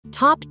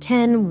Top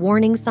 10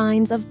 warning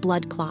signs of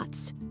blood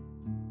clots.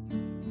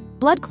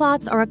 Blood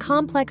clots are a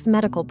complex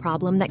medical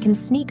problem that can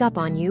sneak up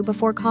on you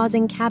before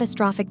causing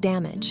catastrophic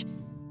damage.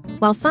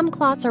 While some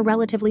clots are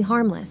relatively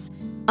harmless,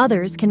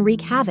 others can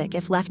wreak havoc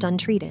if left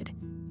untreated.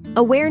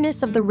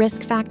 Awareness of the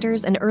risk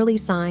factors and early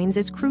signs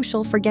is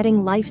crucial for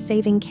getting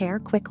life-saving care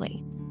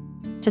quickly.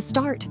 To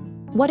start,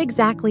 what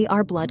exactly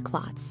are blood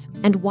clots,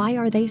 and why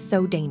are they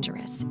so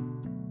dangerous?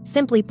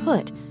 Simply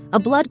put, a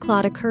blood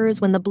clot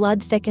occurs when the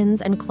blood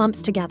thickens and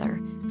clumps together,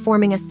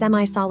 forming a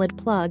semi-solid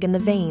plug in the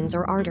veins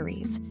or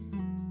arteries.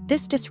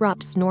 This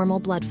disrupts normal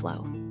blood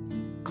flow.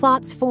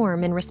 Clots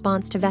form in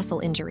response to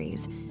vessel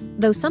injuries,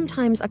 though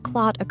sometimes a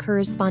clot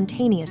occurs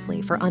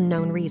spontaneously for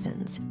unknown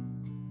reasons.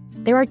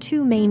 There are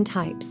two main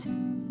types: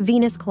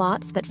 venous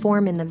clots that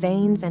form in the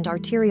veins and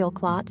arterial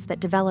clots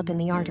that develop in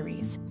the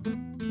arteries.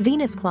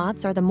 Venous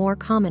clots are the more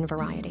common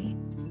variety.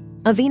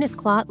 A venous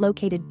clot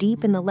located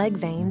deep in the leg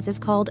veins is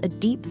called a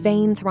deep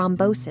vein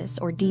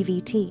thrombosis, or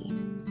DVT.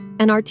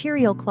 An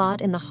arterial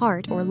clot in the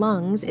heart or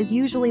lungs is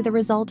usually the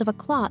result of a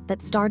clot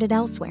that started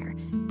elsewhere,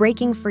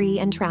 breaking free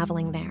and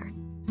traveling there.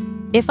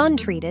 If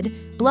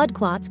untreated, blood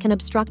clots can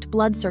obstruct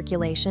blood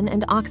circulation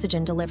and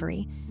oxygen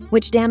delivery,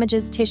 which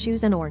damages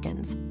tissues and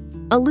organs.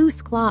 A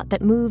loose clot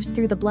that moves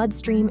through the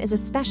bloodstream is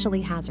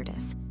especially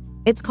hazardous.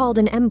 It's called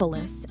an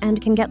embolus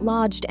and can get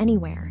lodged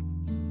anywhere.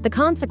 The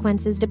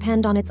consequences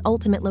depend on its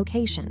ultimate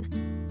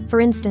location.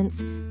 For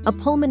instance, a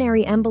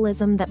pulmonary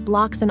embolism that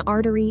blocks an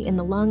artery in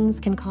the lungs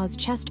can cause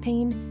chest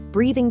pain,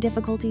 breathing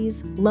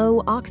difficulties,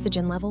 low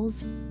oxygen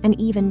levels, and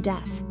even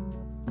death.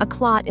 A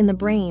clot in the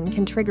brain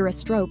can trigger a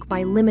stroke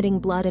by limiting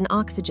blood and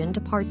oxygen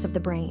to parts of the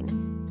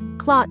brain.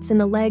 Clots in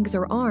the legs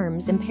or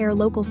arms impair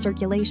local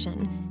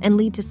circulation and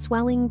lead to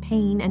swelling,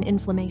 pain, and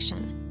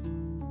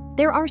inflammation.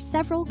 There are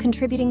several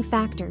contributing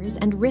factors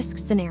and risk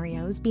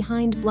scenarios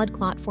behind blood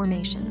clot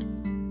formation.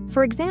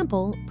 For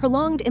example,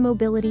 prolonged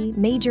immobility,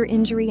 major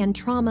injury and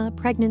trauma,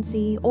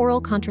 pregnancy, oral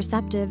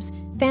contraceptives,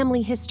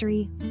 family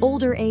history,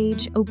 older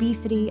age,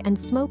 obesity, and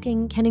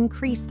smoking can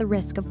increase the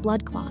risk of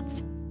blood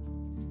clots.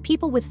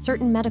 People with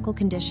certain medical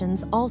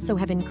conditions also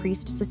have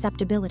increased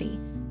susceptibility,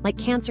 like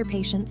cancer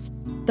patients,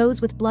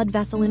 those with blood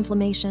vessel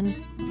inflammation,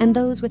 and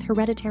those with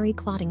hereditary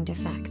clotting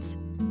defects.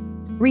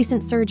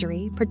 Recent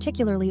surgery,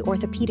 particularly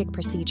orthopedic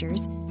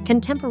procedures,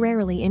 can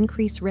temporarily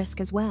increase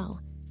risk as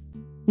well.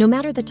 No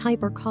matter the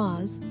type or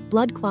cause,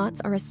 blood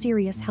clots are a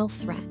serious health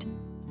threat.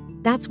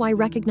 That's why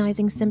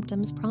recognizing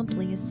symptoms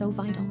promptly is so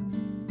vital.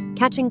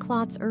 Catching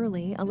clots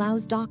early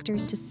allows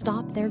doctors to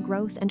stop their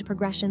growth and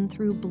progression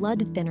through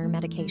blood thinner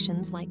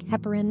medications like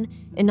heparin,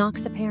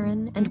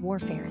 enoxaparin, and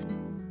warfarin.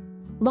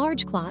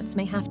 Large clots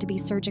may have to be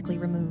surgically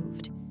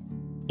removed.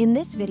 In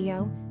this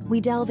video, we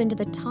delve into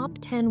the top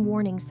 10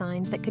 warning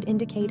signs that could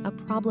indicate a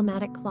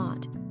problematic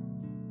clot.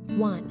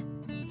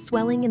 1.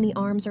 Swelling in the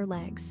arms or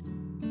legs.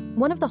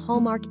 One of the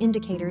hallmark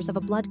indicators of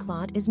a blood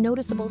clot is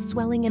noticeable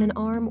swelling in an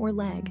arm or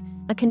leg,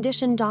 a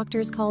condition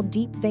doctors call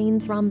deep vein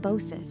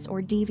thrombosis,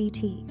 or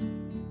DVT.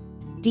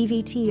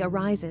 DVT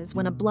arises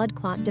when a blood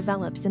clot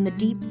develops in the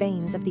deep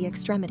veins of the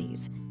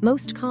extremities,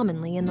 most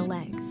commonly in the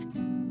legs.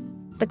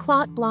 The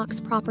clot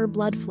blocks proper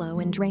blood flow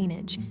and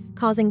drainage,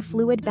 causing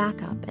fluid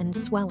backup and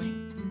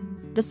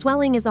swelling. The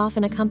swelling is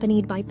often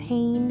accompanied by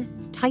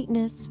pain,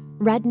 tightness,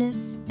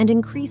 redness, and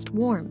increased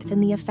warmth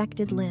in the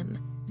affected limb.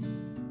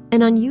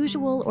 An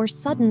unusual or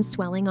sudden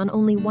swelling on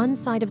only one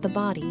side of the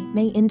body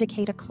may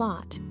indicate a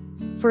clot.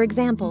 For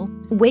example,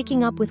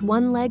 waking up with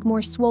one leg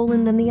more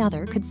swollen than the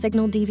other could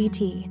signal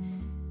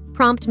DVT.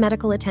 Prompt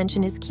medical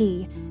attention is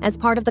key, as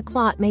part of the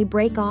clot may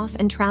break off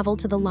and travel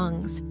to the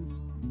lungs.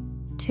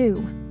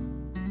 2.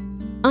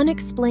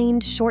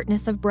 Unexplained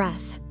shortness of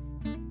breath.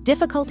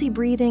 Difficulty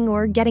breathing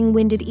or getting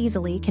winded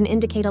easily can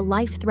indicate a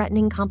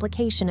life-threatening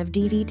complication of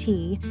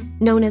DVT,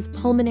 known as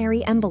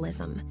pulmonary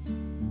embolism.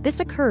 This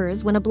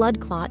occurs when a blood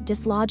clot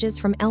dislodges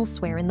from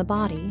elsewhere in the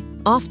body,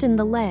 often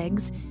the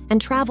legs,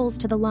 and travels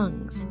to the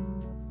lungs.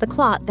 The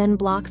clot then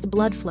blocks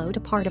blood flow to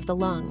part of the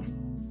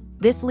lung.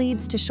 This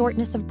leads to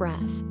shortness of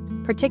breath,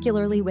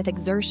 particularly with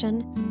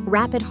exertion,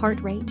 rapid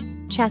heart rate,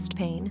 chest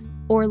pain,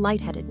 or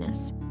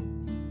lightheadedness.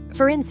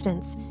 For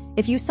instance,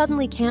 if you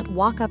suddenly can't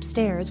walk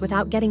upstairs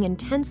without getting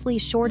intensely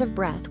short of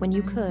breath when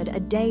you could a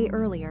day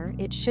earlier,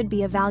 it should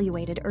be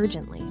evaluated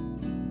urgently.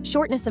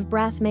 Shortness of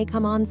breath may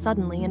come on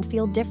suddenly and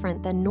feel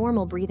different than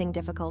normal breathing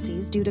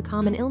difficulties due to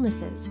common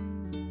illnesses.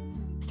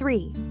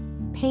 3.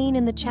 Pain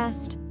in the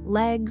chest,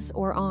 legs,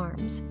 or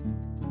arms.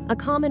 A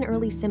common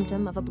early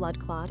symptom of a blood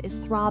clot is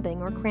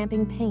throbbing or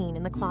cramping pain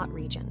in the clot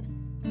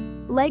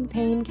region. Leg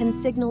pain can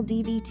signal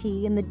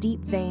DVT in the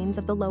deep veins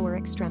of the lower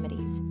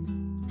extremities.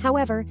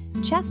 However,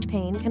 chest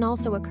pain can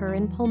also occur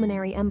in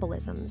pulmonary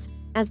embolisms,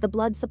 as the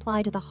blood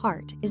supply to the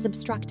heart is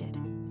obstructed.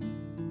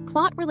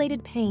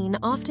 Clot-related pain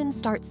often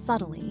starts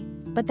subtly,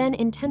 but then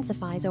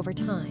intensifies over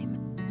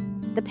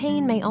time. The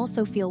pain may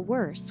also feel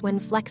worse when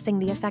flexing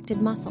the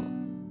affected muscle.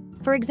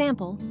 For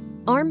example,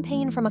 arm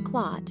pain from a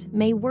clot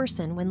may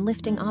worsen when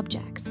lifting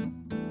objects.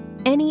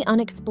 Any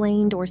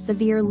unexplained or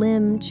severe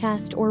limb,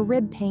 chest, or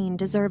rib pain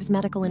deserves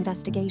medical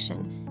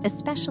investigation,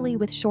 especially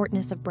with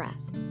shortness of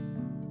breath.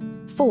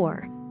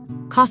 4.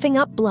 Coughing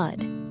up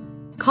blood.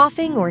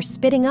 Coughing or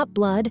spitting up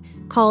blood,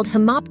 called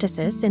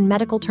hemoptysis in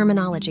medical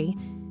terminology,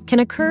 can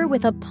occur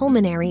with a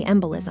pulmonary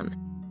embolism.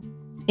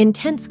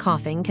 Intense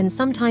coughing can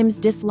sometimes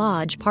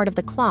dislodge part of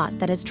the clot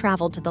that has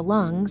traveled to the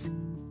lungs.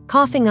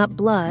 Coughing up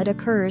blood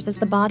occurs as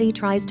the body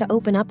tries to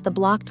open up the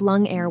blocked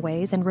lung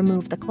airways and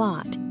remove the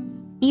clot.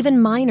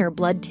 Even minor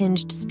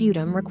blood-tinged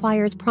sputum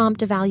requires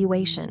prompt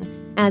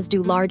evaluation, as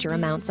do larger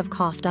amounts of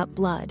coughed-up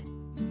blood.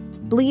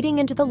 Bleeding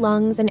into the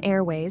lungs and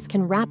airways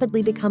can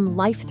rapidly become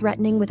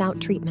life-threatening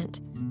without treatment.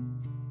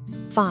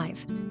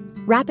 5.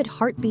 Rapid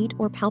heartbeat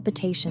or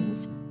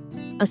palpitations.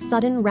 A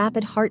sudden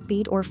rapid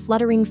heartbeat or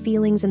fluttering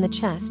feelings in the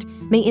chest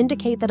may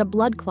indicate that a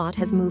blood clot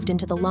has moved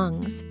into the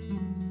lungs.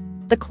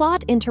 The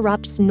clot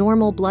interrupts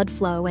normal blood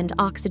flow and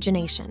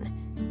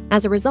oxygenation.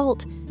 As a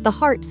result, the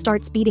heart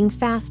starts beating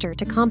faster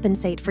to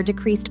compensate for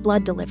decreased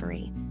blood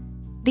delivery.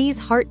 These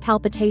heart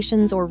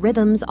palpitations or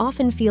rhythms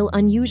often feel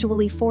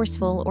unusually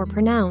forceful or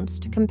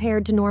pronounced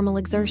compared to normal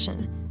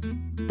exertion.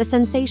 The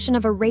sensation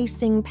of a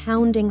racing,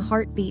 pounding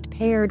heartbeat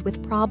paired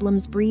with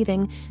problems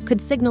breathing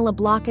could signal a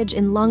blockage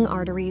in lung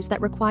arteries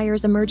that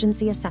requires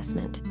emergency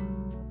assessment.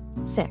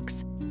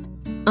 6.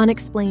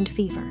 Unexplained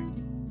fever.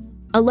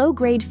 A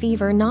low-grade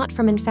fever not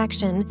from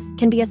infection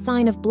can be a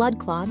sign of blood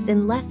clots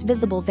in less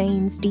visible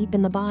veins deep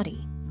in the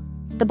body.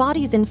 The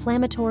body's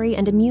inflammatory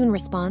and immune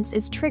response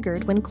is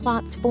triggered when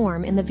clots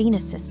form in the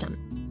venous system.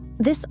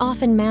 This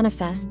often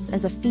manifests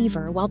as a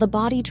fever while the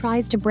body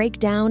tries to break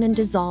down and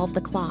dissolve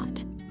the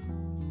clot.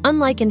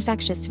 Unlike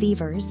infectious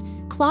fevers,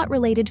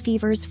 clot-related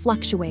fevers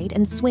fluctuate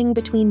and swing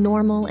between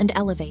normal and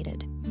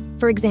elevated.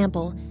 For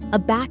example, a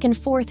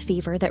back-and-forth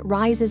fever that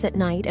rises at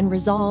night and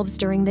resolves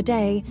during the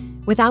day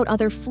without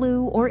other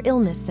flu or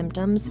illness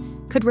symptoms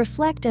could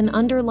reflect an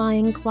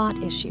underlying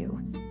clot issue.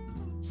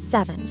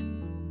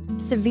 7.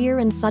 Severe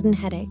and sudden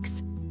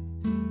headaches.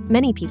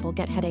 Many people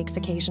get headaches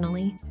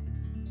occasionally.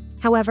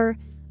 However,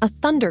 a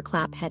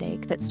thunderclap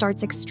headache that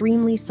starts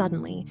extremely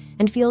suddenly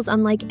and feels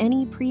unlike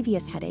any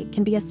previous headache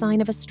can be a sign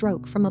of a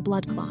stroke from a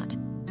blood clot.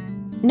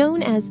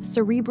 Known as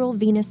cerebral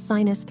venous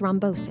sinus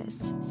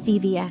thrombosis,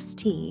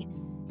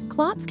 CVST,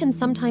 clots can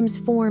sometimes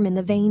form in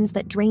the veins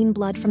that drain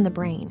blood from the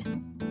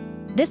brain.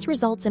 This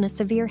results in a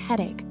severe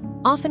headache,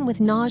 often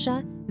with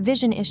nausea,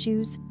 vision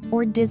issues,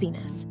 or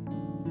dizziness.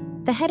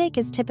 The headache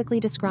is typically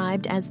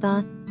described as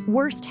the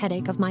worst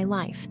headache of my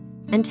life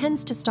and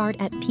tends to start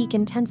at peak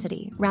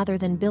intensity rather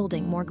than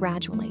building more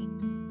gradually.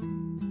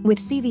 With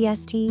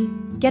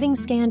CVST, getting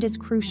scanned is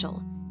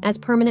crucial, as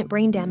permanent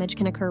brain damage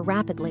can occur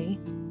rapidly.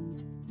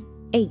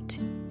 8.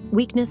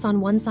 Weakness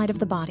on one side of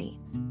the body.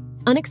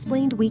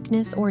 Unexplained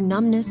weakness or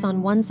numbness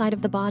on one side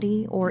of the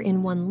body or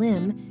in one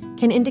limb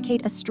can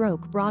indicate a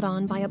stroke brought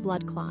on by a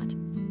blood clot.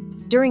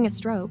 During a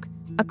stroke,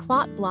 a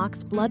clot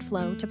blocks blood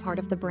flow to part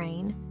of the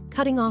brain,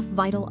 cutting off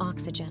vital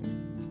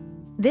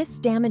oxygen. This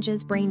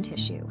damages brain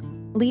tissue,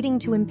 leading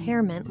to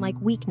impairment like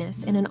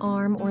weakness in an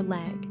arm or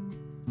leg.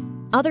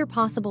 Other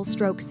possible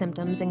stroke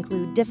symptoms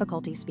include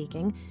difficulty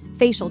speaking,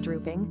 facial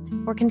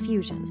drooping, or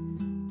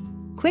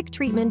confusion. Quick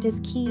treatment is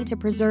key to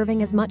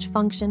preserving as much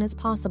function as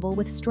possible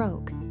with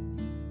stroke.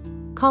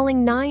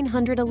 Calling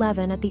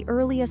 911 at the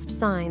earliest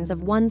signs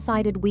of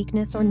one-sided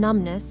weakness or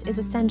numbness is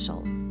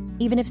essential,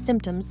 even if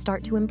symptoms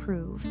start to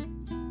improve.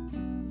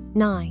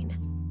 9.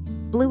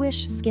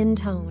 Bluish skin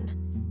tone.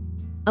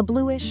 A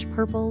bluish,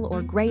 purple,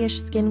 or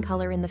grayish skin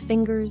color in the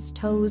fingers,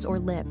 toes, or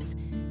lips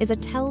is a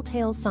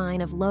telltale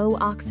sign of low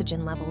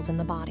oxygen levels in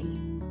the body.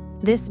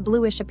 This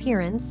bluish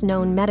appearance,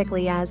 known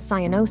medically as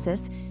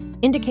cyanosis,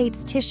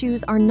 indicates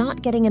tissues are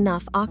not getting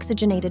enough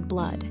oxygenated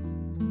blood.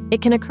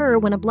 It can occur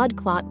when a blood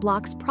clot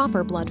blocks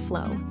proper blood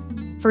flow.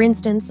 For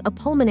instance, a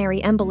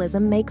pulmonary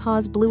embolism may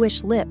cause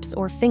bluish lips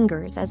or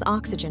fingers as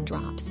oxygen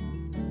drops.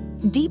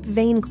 Deep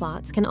vein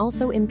clots can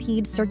also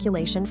impede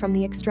circulation from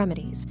the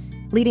extremities,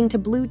 leading to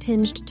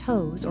blue-tinged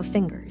toes or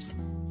fingers.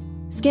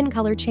 Skin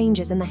color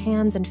changes in the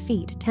hands and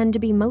feet tend to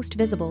be most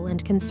visible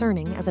and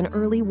concerning as an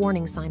early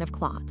warning sign of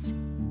clots.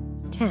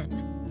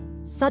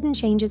 10. Sudden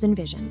changes in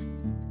vision.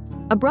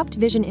 Abrupt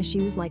vision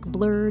issues like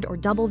blurred or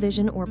double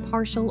vision or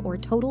partial or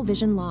total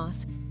vision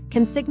loss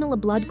can signal a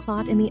blood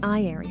clot in the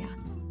eye area.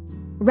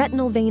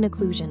 Retinal vein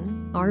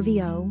occlusion,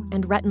 RVO,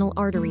 and retinal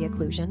artery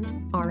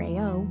occlusion,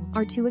 RAO,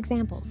 are two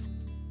examples.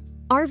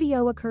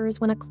 RVO occurs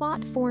when a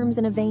clot forms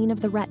in a vein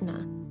of the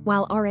retina,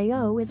 while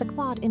RAO is a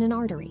clot in an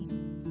artery.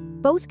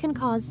 Both can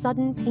cause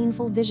sudden,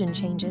 painful vision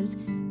changes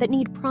that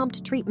need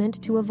prompt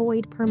treatment to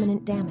avoid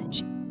permanent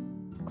damage.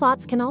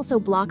 Clots can also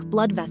block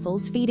blood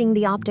vessels feeding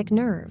the optic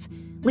nerve,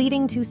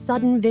 leading to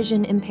sudden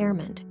vision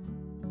impairment.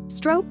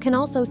 Stroke can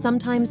also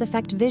sometimes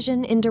affect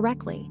vision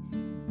indirectly.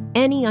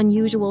 Any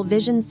unusual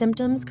vision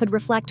symptoms could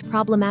reflect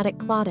problematic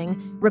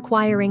clotting,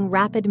 requiring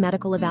rapid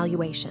medical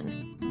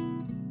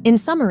evaluation. In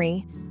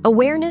summary,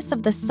 awareness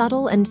of the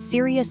subtle and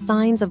serious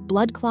signs of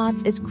blood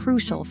clots is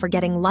crucial for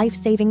getting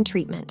life-saving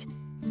treatment.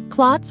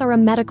 Clots are a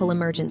medical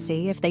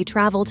emergency if they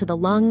travel to the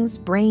lungs,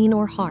 brain,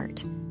 or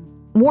heart.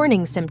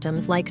 Warning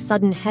symptoms like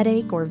sudden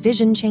headache or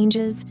vision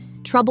changes,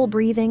 trouble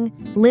breathing,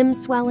 limb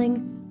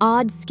swelling,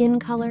 odd skin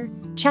color,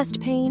 chest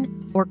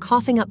pain, or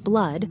coughing up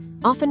blood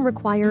often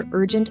require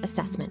urgent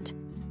assessment.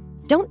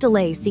 Don't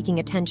delay seeking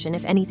attention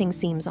if anything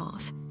seems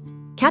off.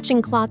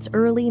 Catching clots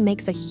early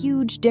makes a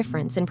huge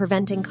difference in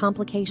preventing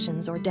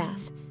complications or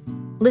death.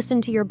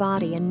 Listen to your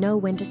body and know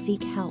when to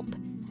seek help.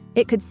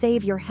 It could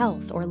save your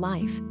health or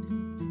life.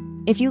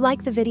 If you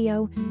like the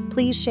video,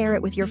 please share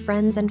it with your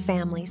friends and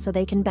family so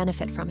they can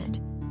benefit from it.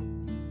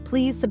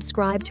 Please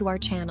subscribe to our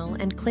channel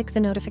and click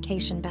the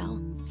notification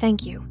bell.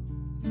 Thank you.